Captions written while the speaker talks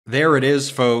There it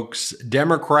is, folks.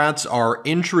 Democrats are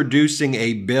introducing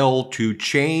a bill to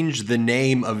change the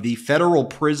name of the federal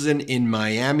prison in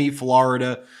Miami,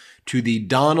 Florida, to the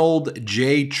Donald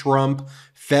J. Trump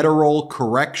Federal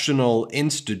Correctional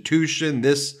Institution.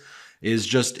 This is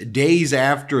just days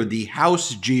after the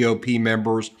House GOP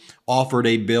members offered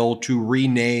a bill to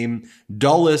rename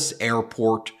Dulles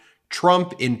Airport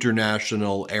Trump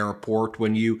International Airport.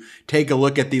 When you take a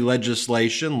look at the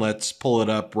legislation, let's pull it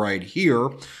up right here.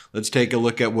 Let's take a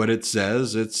look at what it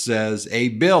says. It says a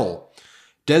bill.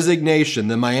 Designation: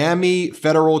 the Miami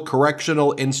Federal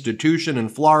Correctional Institution in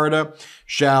Florida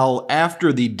shall,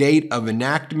 after the date of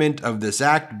enactment of this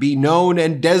act, be known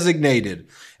and designated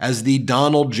as the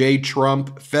Donald J.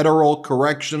 Trump Federal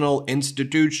Correctional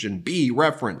Institution. B.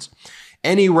 Reference: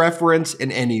 any reference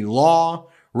in any law,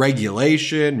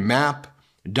 regulation, map,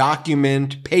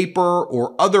 document, paper,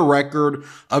 or other record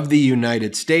of the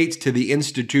United States to the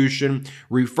institution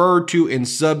referred to in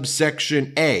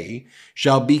subsection A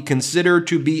shall be considered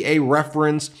to be a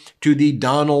reference to the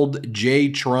Donald J.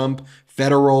 Trump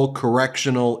Federal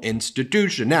Correctional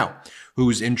Institution. Now,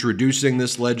 who's introducing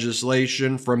this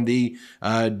legislation from the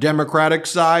Democratic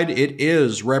side? It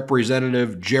is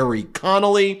Representative Jerry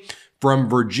Connolly from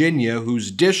Virginia,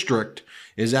 whose district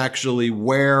is actually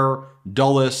where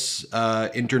Dulles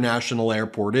International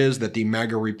Airport is, that the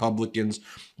MAGA Republicans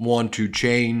want to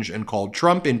change and call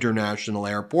Trump International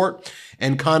Airport.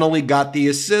 And Connolly got the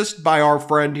assist by our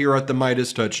friend here at the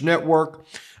MeidasTouch Network,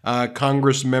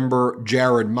 Congressmember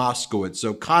Jared Moskowitz.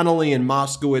 So Connolly and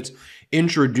Moskowitz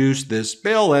introduced this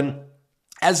bill, and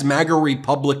as MAGA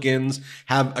Republicans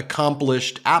have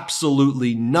accomplished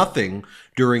absolutely nothing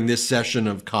during this session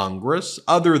of Congress,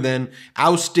 other than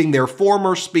ousting their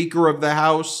former Speaker of the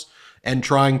House and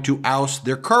trying to oust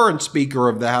their current Speaker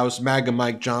of the House, MAGA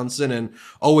Mike Johnson, and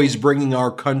always bringing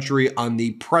our country on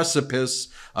the precipice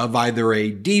of either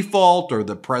a default or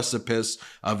the precipice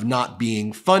of not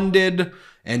being funded.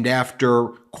 And after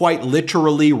quite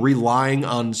literally relying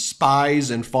on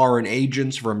spies and foreign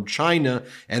agents from China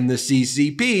and the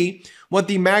CCP, what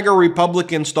the MAGA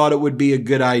Republicans thought it would be a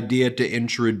good idea to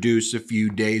introduce a few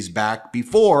days back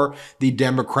before the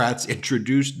Democrats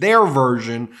introduced their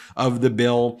version of the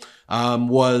bill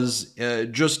was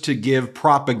just to give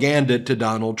propaganda to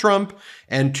Donald Trump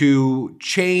and to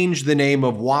change the name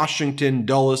of Washington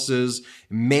Dulles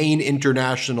Main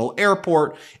International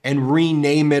Airport and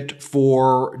rename it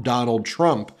for Donald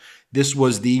Trump. This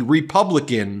was the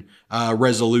Republican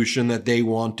resolution that they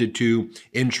wanted to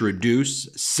introduce.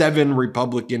 7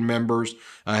 Republican members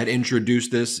had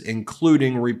introduced this,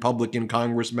 including Republican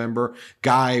Congressmember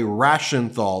Guy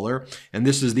Rauschenthaler. And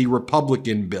this is the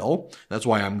Republican bill. That's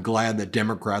why I'm glad that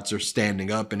Democrats are standing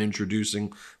up and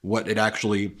introducing what it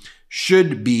actually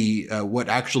should be,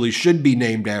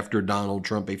 named after Donald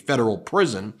Trump, a federal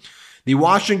prison. The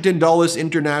Washington Dulles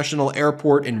International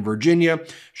Airport in Virginia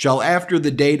shall, after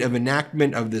the date of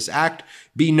enactment of this act,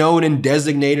 be known and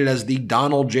designated as the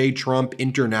Donald J. Trump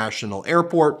International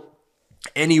Airport.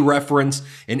 Any reference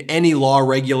in any law,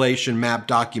 regulation, map,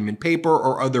 document, paper,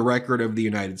 or other record of the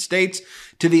United States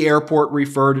to the airport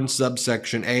referred in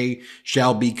subsection A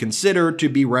shall be considered to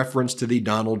be reference to the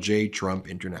Donald J. Trump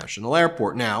International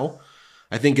Airport. Now,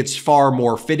 I think it's far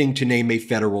more fitting to name a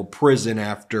federal prison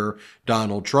after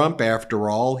Donald Trump. After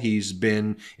all, he's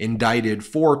been indicted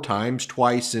 4 times,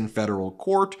 twice in federal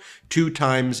court, 2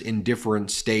 times in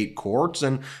different state courts.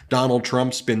 And Donald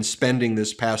Trump's been spending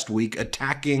this past week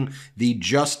attacking the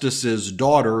justice's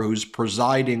daughter, who's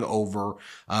presiding over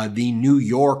the New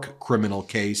York criminal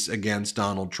case against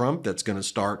Donald Trump that's going to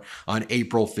start on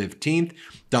April 15th.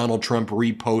 Donald Trump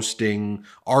reposting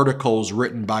articles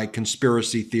written by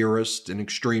conspiracy theorist and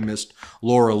extremist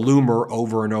Laura Loomer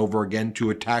over and over again to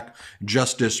attack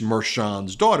Justice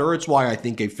Merchan's daughter. It's why I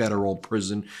think a federal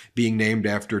prison being named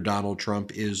after Donald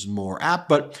Trump is more apt.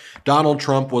 But Donald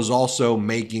Trump was also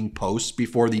making posts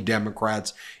before the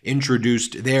Democrats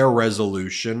introduced their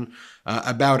resolution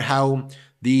about how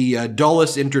the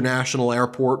Dulles International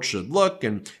Airport should look.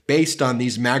 And based on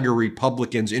these MAGA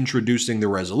Republicans introducing the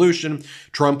resolution,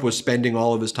 Trump was spending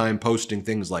all of his time posting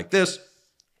things like this.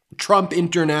 Trump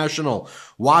International,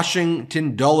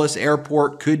 Washington Dulles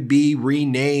Airport could be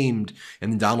renamed.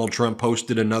 And Donald Trump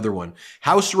posted another one.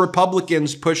 House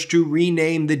Republicans push to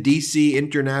rename the D.C.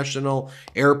 International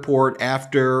Airport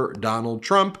after Donald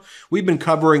Trump. We've been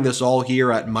covering this all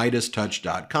here at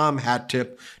MeidasTouch.com. Hat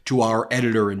tip to our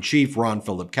editor-in-chief, Ron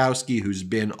Filipkowski, who's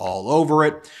been all over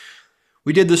it.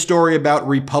 We did the story about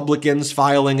Republicans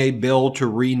filing a bill to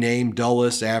rename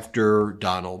Dulles after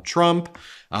Donald Trump.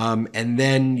 And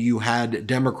then you had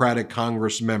Democratic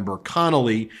Congressmember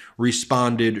Connolly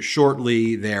responded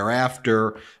shortly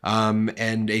thereafter.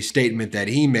 And a statement that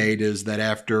he made is that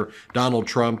after Donald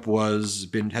Trump has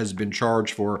been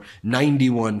charged for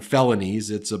 91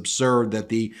 felonies, it's absurd that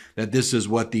this is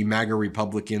what the MAGA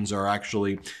Republicans are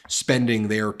actually spending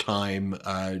their time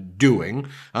doing.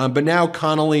 But now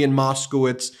Connolly and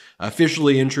Moskowitz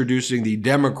officially introducing the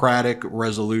Democratic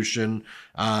resolution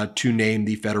to name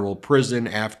the federal prison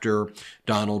after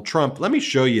Donald Trump. Let me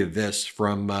show you this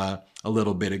from a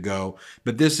little bit ago,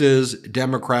 but this is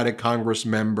Democratic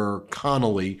Congressmember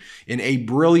Connolly in a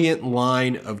brilliant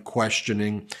line of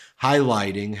questioning,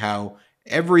 highlighting how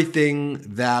everything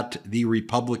that the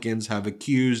Republicans have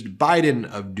accused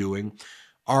Biden of doing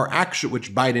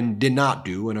which Biden did not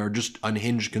do and are just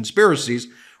unhinged conspiracies,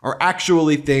 are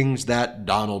actually things that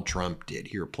Donald Trump did.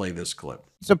 Here, play this clip.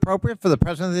 It's appropriate for the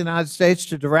President of the United States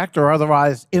to direct or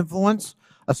otherwise influence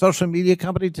a social media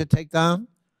company to take down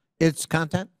its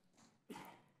content?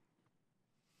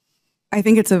 I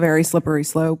think it's a very slippery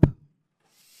slope.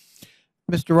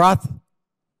 Mr. Roth,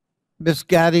 Ms.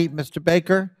 Gaddy, Mr.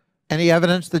 Baker, any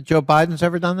evidence that Joe Biden's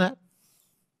ever done that?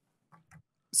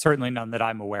 Certainly none that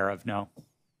I'm aware of, no.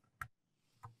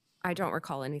 I don't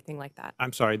recall anything like that.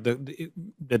 I'm sorry,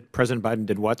 that President Biden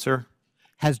did what, sir?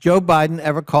 Has Joe Biden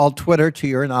ever called Twitter, to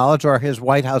your knowledge, or his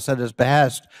White House at his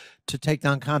behest, to take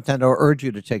down content or urge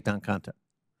you to take down content?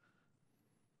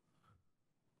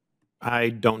 I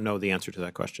don't know the answer to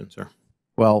that question, sir.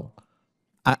 Well,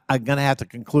 I'm going to have to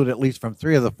conclude, at least from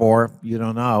 3 of the 4, you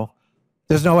don't know.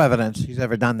 There's no evidence he's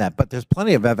ever done that, but there's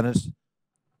plenty of evidence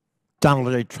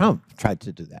Donald J. Trump tried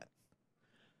to do that.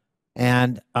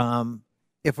 And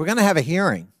if we're going to have a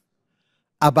hearing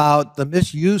about the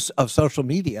misuse of social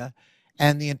media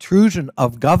and the intrusion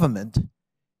of government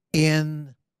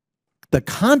in the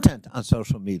content on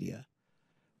social media,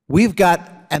 we've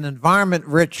got an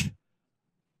environment-rich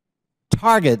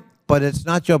target, but it's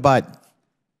not Joe Biden.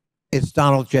 It's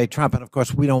Donald J. Trump. And of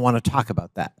course, we don't want to talk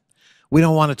about that. We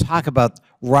don't want to talk about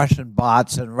Russian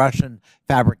bots and Russian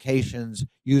fabrications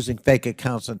using fake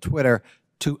accounts on Twitter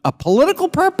to a political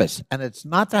purpose, and it's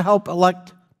not to help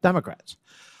elect Democrats.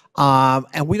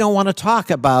 And we don't want to talk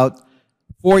about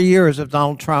 4 years of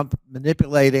Donald Trump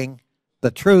manipulating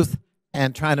the truth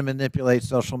and trying to manipulate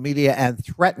social media and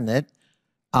threaten it,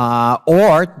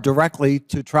 or directly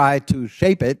to try to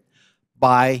shape it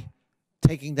by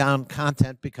taking down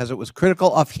content because it was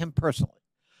critical of him personally.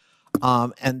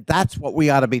 And that's what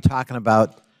we ought to be talking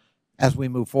about as we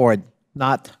move forward,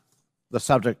 not the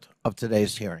subject of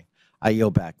today's hearing. I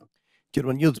yield back.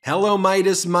 Hello,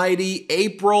 Midas Mighty.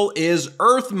 April is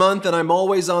Earth Month, and I'm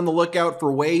always on the lookout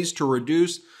for ways to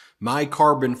reduce my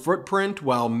carbon footprint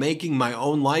while making my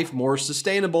own life more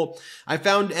sustainable. I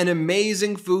found an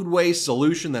amazing food waste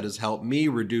solution that has helped me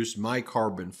reduce my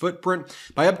carbon footprint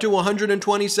by up to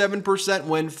 127%.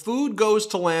 When food goes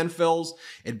to landfills,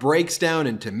 it breaks down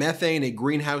into methane, a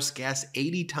greenhouse gas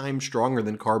 80 times stronger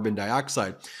than carbon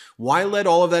dioxide. Why let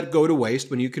all of that go to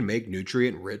waste when you can make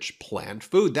nutrient-rich plant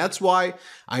food? That's why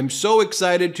I'm so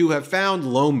excited to have found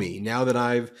Lomi. Now that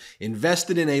I've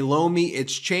invested in a Lomi,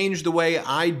 it's changed the way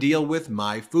I deal with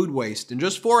my food waste. In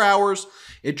just 4 hours,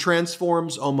 it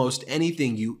transforms almost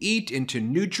anything you eat into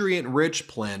nutrient-rich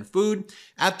plant food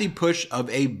at the push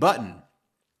of a button.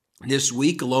 This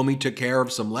week, Lomi took care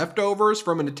of some leftovers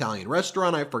from an Italian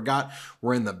restaurant I forgot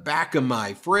were in the back of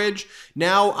my fridge.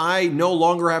 Now I no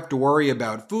longer have to worry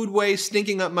about food waste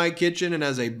stinking up my kitchen, and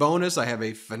as a bonus, I have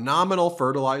a phenomenal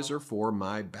fertilizer for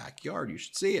my backyard. You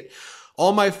should see it.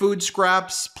 All my food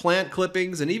scraps, plant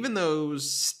clippings, and even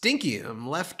those stinkium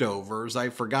leftovers I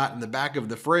forgot in the back of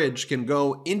the fridge can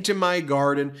go into my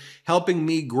garden, helping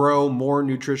me grow more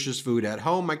nutritious food at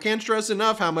home. I can't stress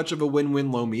enough how much of a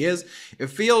win-win Lomi is. It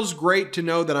feels great to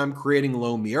know that I'm creating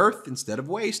Lomi Earth instead of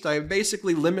waste. I have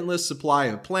basically limitless supply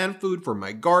of plant food for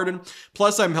my garden,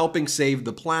 plus I'm helping save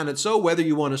the planet. So whether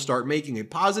you want to start making a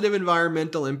positive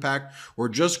environmental impact or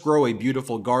just grow a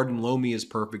beautiful garden, Lomi is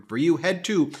perfect for you. Head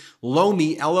to Lomi.com/Midas,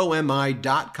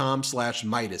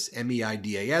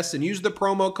 M-E-I-D-A-S, and use the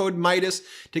promo code Midas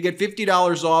to get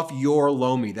 $50 off your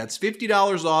Lomi. That's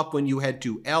 $50 off when you head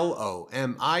to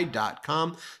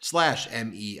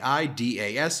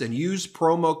Lomi.com/MEIDAS and use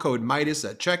promo code Midas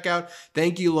at checkout.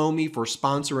 Thank you, Lomi, for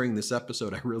sponsoring this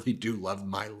episode. I really do love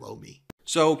my Lomi.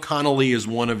 So Connolly is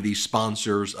one of the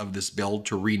sponsors of this bill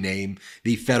to rename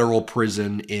the federal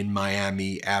prison in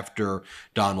Miami after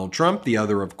Donald Trump. The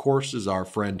other, of course, is our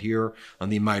friend here on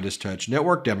the MeidasTouch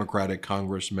Network, Democratic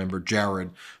Congressmember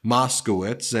Jared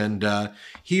Moskowitz. And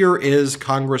here is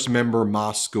Congressmember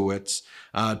Moskowitz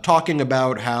talking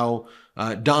about how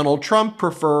Donald Trump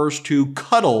prefers to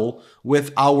cuddle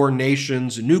with our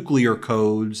nation's nuclear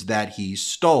codes that he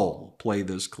stole. Play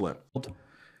this clip.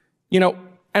 You know,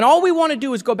 and all we want to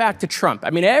do is go back to Trump. I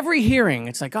mean, every hearing,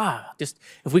 it's like, just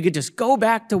if we could just go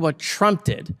back to what Trump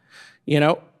did, you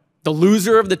know, the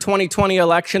loser of the 2020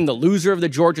 election, the loser of the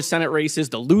Georgia Senate races,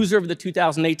 the loser of the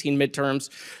 2018 midterms.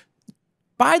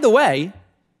 By the way,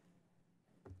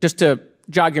 just to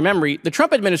jog your memory, the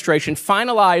Trump administration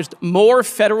finalized more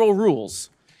federal rules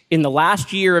in the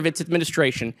last year of its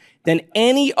administration than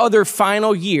any other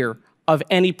final year of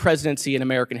any presidency in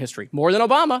American history. More than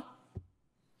Obama.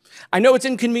 I know it's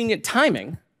inconvenient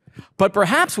timing, but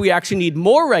perhaps we actually need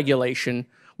more regulation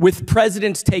with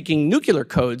presidents taking nuclear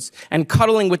codes and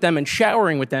cuddling with them and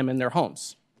showering with them in their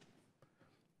homes.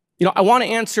 You know, I want to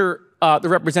answer the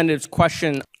representative's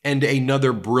question. And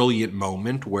another brilliant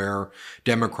moment where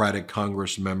Democratic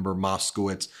Congress member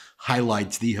Moskowitz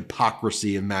highlights the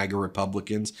hypocrisy of MAGA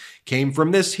Republicans came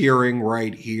from this hearing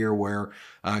right here where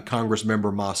Congress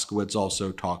member Moskowitz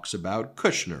also talks about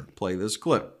Kushner. Play this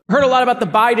clip. Heard a lot about the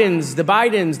Bidens, the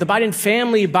Biden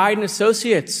family, Biden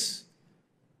associates,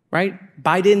 right?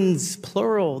 Bidens,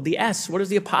 plural, the S, what does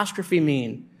the apostrophe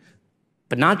mean?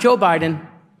 But not Joe Biden.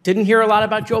 Didn't hear a lot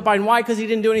about Joe Biden. Why? Because he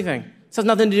didn't do anything. This has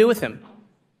nothing to do with him.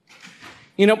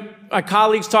 You know, my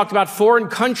colleagues talked about foreign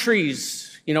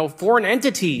countries, you know, foreign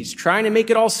entities, trying to make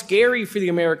it all scary for the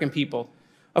American people.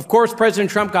 Of course,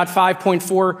 President Trump got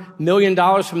 $5.4 million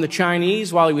from the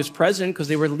Chinese while he was president because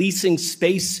they were leasing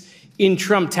space in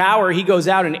Trump Tower. He goes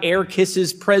out and air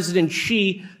kisses President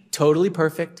Xi. Totally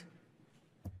perfect.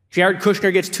 Jared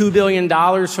Kushner gets $2 billion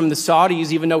from the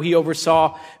Saudis, even though he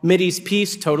oversaw Mideast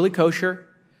peace. Totally kosher.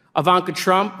 Ivanka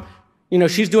Trump, you know,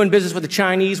 she's doing business with the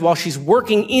Chinese while she's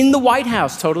working in the White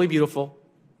House. Totally beautiful.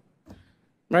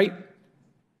 Right?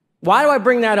 Why do I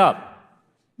bring that up?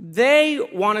 They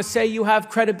want to say you have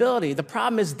credibility. The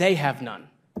problem is they have none.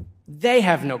 They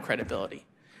have no credibility.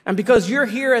 And because you're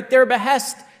here at their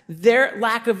behest, their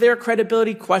lack of their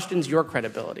credibility questions your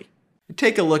credibility.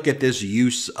 Take a look at this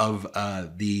use of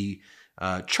the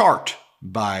chart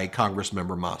by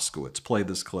Congressmember Moskowitz. Play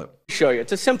this clip. Show you.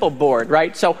 It's a simple board,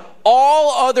 right? So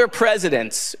all other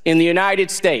presidents in the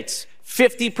United States,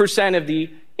 50% of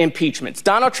the impeachments.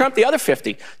 Donald Trump, the other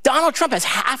 50. Donald Trump has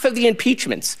half of the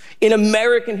impeachments in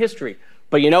American history.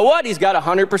 But you know what? He's got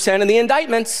 100% of the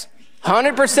indictments.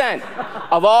 100%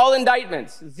 of all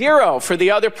indictments. 0 for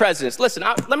the other presidents. Listen,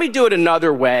 let me do it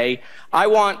another way. I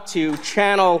want to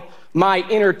channel my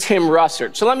inner Tim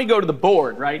Russert. So let me go to the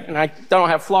board, right? And I don't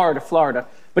have Florida.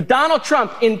 But Donald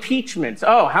Trump, impeachments.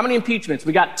 Oh, how many impeachments?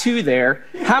 We got 2 there.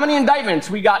 How many indictments?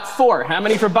 We got 4. How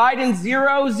many for Biden?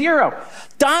 0.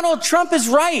 Donald Trump is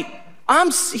right.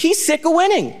 He's sick of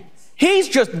winning. He's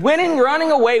just winning,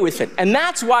 running away with it. And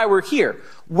that's why we're here.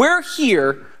 We're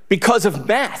here because of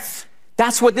math.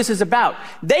 That's what this is about.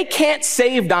 They can't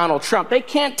save Donald Trump. They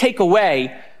can't take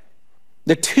away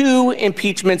the 2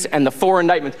 impeachments and the 4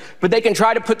 indictments, but they can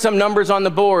try to put some numbers on the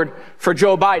board for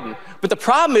Joe Biden. But the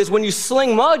problem is when you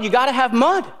sling mud, you got to have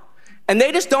mud. And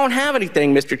they just don't have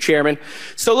anything, Mr. Chairman.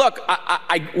 So look,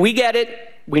 we get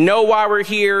it. We know why we're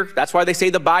here. That's why they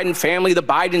say the Biden family, the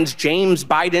Bidens, James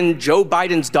Biden, Joe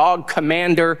Biden's dog,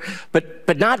 Commander,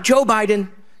 but not Joe Biden.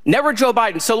 Never Joe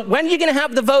Biden. So when are you going to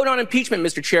have the vote on impeachment,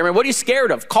 Mr. Chairman? What are you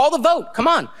scared of? Call the vote. Come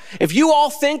on. If you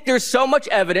all think there's so much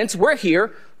evidence, we're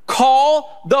here.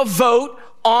 Call the vote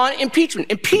on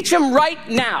impeachment. Impeach him right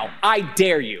now. I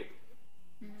dare you.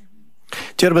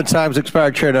 Gentlemen, time's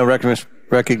expired. Chair now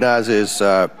recognizes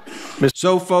Mr.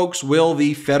 So, folks, will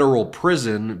the federal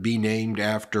prison be named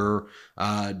after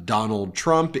Donald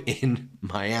Trump in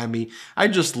Miami? I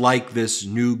just like this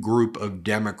new group of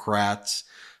Democrats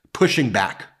pushing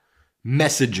back,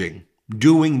 messaging,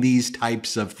 doing these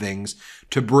types of things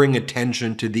to bring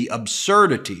attention to the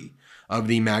absurdity of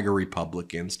the MAGA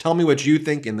Republicans. Tell me what you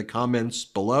think in the comments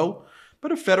below.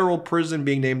 But a federal prison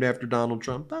being named after Donald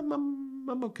Trump,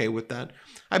 I'm okay with that.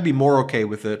 I'd be more okay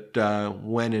with it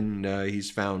when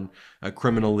he's found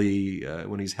criminally,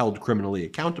 when he's held criminally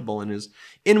accountable and is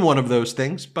in one of those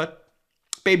things. But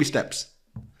baby steps.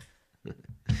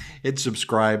 Hit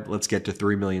subscribe. Let's get to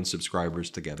 3 million subscribers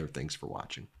together. Thanks for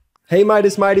watching. Hey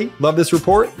Meidas Mighty, love this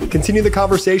report? Continue the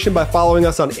conversation by following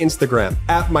us on Instagram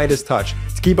 @MeidasTouch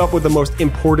to keep up with the most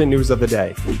important news of the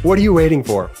day. What are you waiting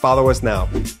for? Follow us now.